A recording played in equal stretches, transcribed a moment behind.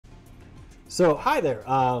So, hi there.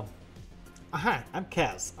 Hi, I'm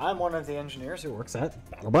Kaz. I'm one of the engineers who works at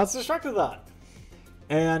Battlebots Destructathon.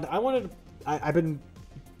 And I wanted to,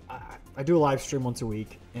 I do a live stream once a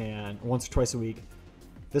week, and once or twice a week.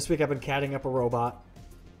 This week I've been catting up a robot.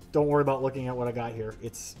 Don't worry about looking at what I got here.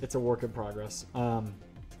 It's a work in progress. And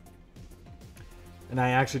I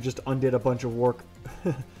actually just undid a bunch of work.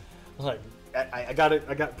 I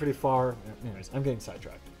got pretty far. Anyways, I'm getting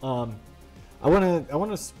sidetracked. I want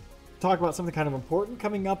to talk about something kind of important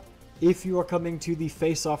coming up if you are coming to the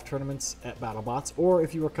face-off tournaments at BattleBots, or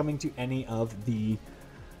if you are coming to any of the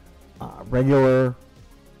regular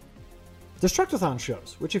Destructathon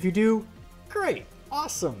shows. Which, if you do, great,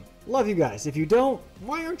 awesome, love you guys. If you don't,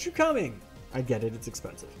 why aren't you coming? I get it; it's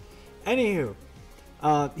expensive. Anywho.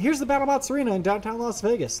 Here's the BattleBots Arena in downtown Las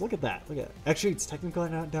Vegas. Look at that. Look at it. Actually, it's technically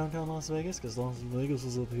not downtown Las Vegas because Las Vegas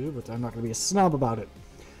is up here, but I'm not going to be a snob about it.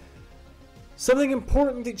 Something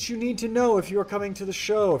important that you need to know if you're coming to the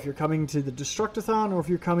show, if you're coming to the Destructathon, or if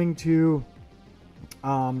you're coming to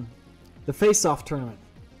the Face-Off tournament.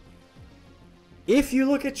 If you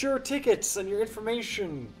look at your tickets and your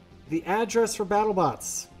information, the address for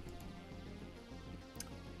BattleBots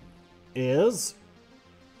is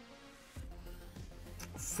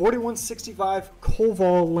 4165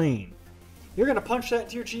 Koval Lane. You're going to punch that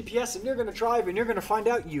into your GPS and you're going to drive and you're going to find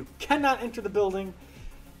out you cannot enter the building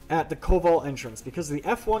at the Koval entrance because the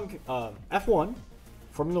F1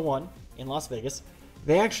 Formula 1 in Las Vegas,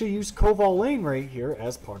 they actually use Koval Lane right here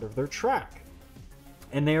as part of their track.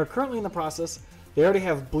 And they are currently in the process, they already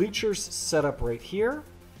have bleachers set up right here,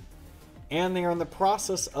 and they are in the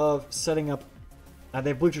process of setting up, they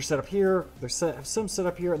have bleachers set up here, they have some set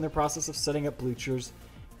up here, in the process of setting up bleachers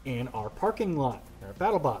in our parking lot here at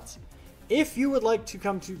BattleBots. If you would like to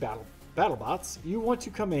come to BattleBots, you want to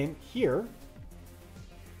come in here.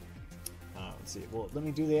 Let's see. Well, let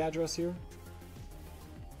me do the address here.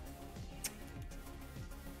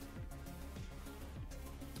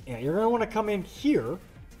 Yeah, you're going to want to come in here.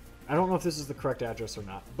 I don't know if this is the correct address or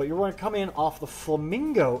not, but you're going to come in off the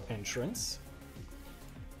Flamingo entrance.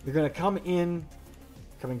 You're going to come in,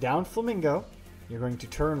 coming down Flamingo. You're going to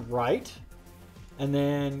turn right. And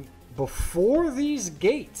then before these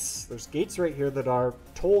gates, there's gates right here that are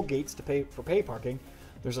toll gates to pay for pay parking.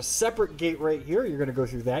 There's a separate gate right here. You're going to go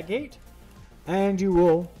through that gate, and you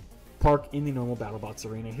will park in the normal BattleBots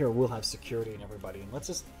arena here. We'll have security and everybody. And let's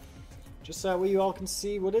just that way you all can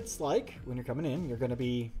see what it's like when you're coming in. You're going to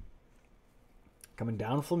be coming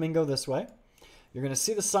down Flamingo this way. You're going to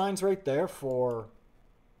see the signs right there for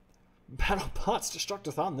BattleBots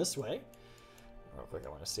Destructathon this way. Real quick, I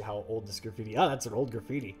want to see how old this graffiti. Oh, that's an old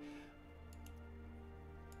graffiti.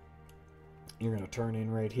 You're going to turn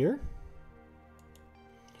in right here.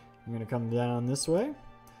 You're going to come down this way.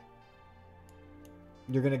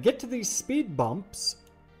 You're going to get to these speed bumps,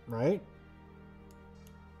 right?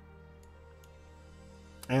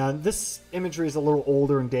 And this imagery is a little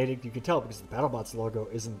older and dated. You can tell because the BattleBots logo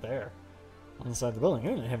isn't there on the side of the building.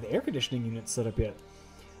 I don't have the air conditioning unit set up yet.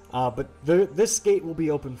 But this gate will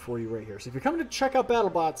be open for you right here. So if you're coming to check out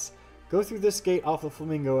BattleBots, go through this gate off the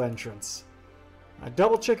Flamingo entrance.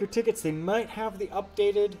 Double check your tickets. They might have the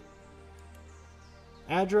updated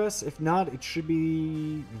address. If not, it should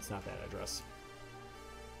be... It's not that address.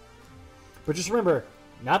 But just remember,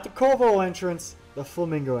 not the Koval entrance, the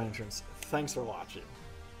Flamingo entrance. Thanks for watching.